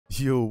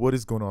Yo, what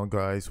is going on,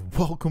 guys?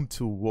 Welcome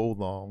to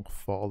Long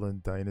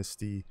Fallen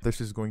Dynasty. This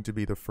is going to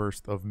be the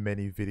first of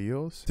many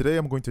videos. Today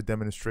I'm going to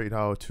demonstrate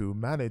how to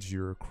manage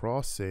your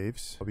cross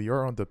saves. We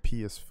are on the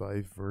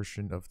PS5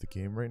 version of the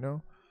game right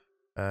now,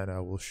 and I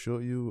will show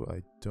you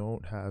I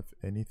don't have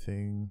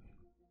anything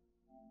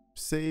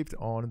saved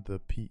on the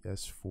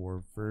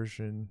PS4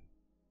 version.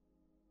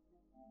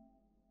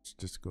 Let's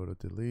just go to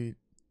delete,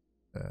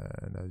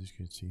 and as you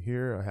can see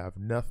here, I have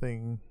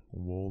nothing.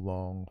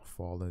 Long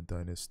Fallen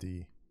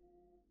Dynasty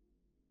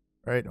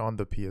right on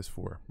the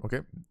PS4.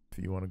 Okay, if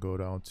you want to go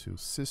down to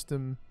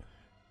system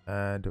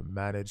and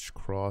manage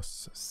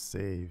cross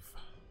save.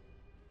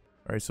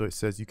 All right, so it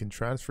says you can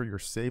transfer your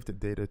saved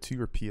data to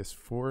your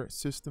PS4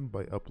 system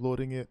by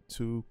uploading it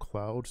to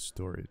cloud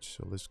storage.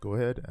 So let's go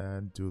ahead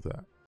and do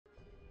that.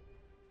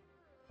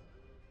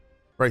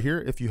 Right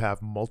here, if you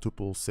have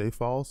multiple save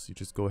files, you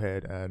just go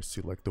ahead and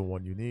select the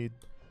one you need.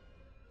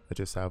 I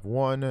just have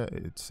one.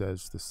 It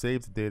says the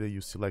saved data you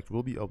select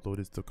will be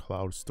uploaded to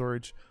cloud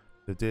storage.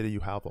 The data you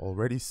have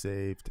already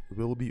saved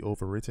will be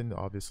overwritten.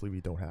 Obviously,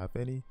 we don't have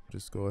any.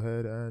 Just go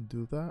ahead and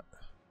do that.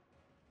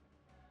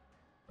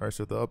 All right,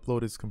 so the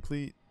upload is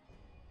complete.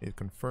 Hit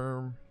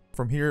confirm.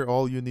 From here,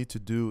 all you need to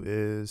do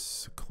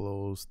is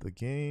close the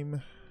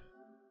game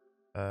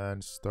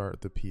and start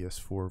the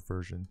PS4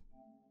 version.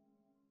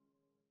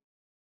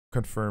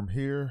 Confirm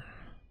here.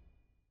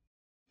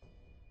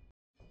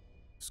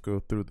 Let's go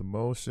through the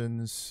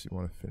motions. You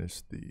want to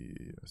finish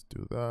let's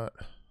do that.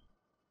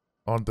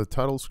 On the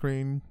title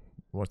screen,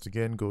 once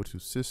again, go to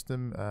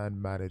system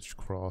and manage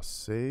cross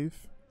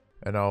save.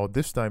 And now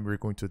this time we're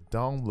going to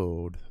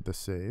download the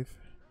save.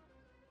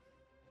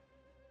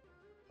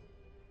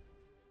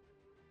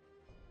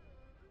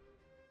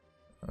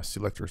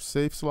 Select your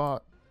save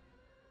slot.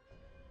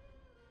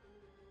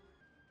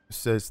 It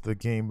says the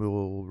game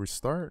will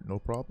restart, no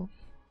problem.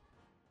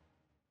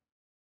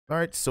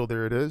 Alright, so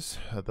there it is,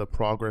 the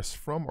progress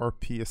from our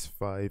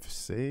PS5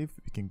 save.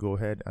 We can go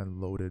ahead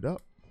and load it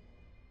up.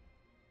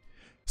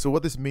 So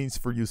what this means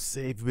for you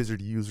Save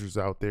Wizard users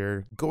out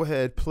there, go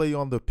ahead, play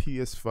on the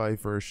PS5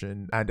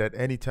 version, and at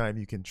any time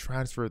you can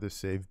transfer the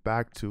save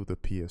back to the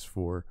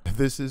PS4.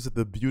 This is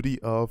the beauty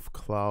of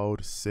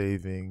cloud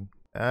saving.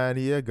 And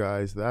yeah,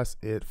 guys, that's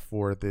it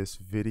for this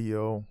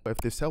video. If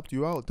this helped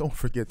you out, don't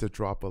forget to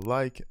drop a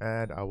like,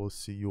 and I will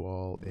see you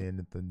all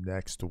in the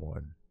next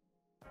one.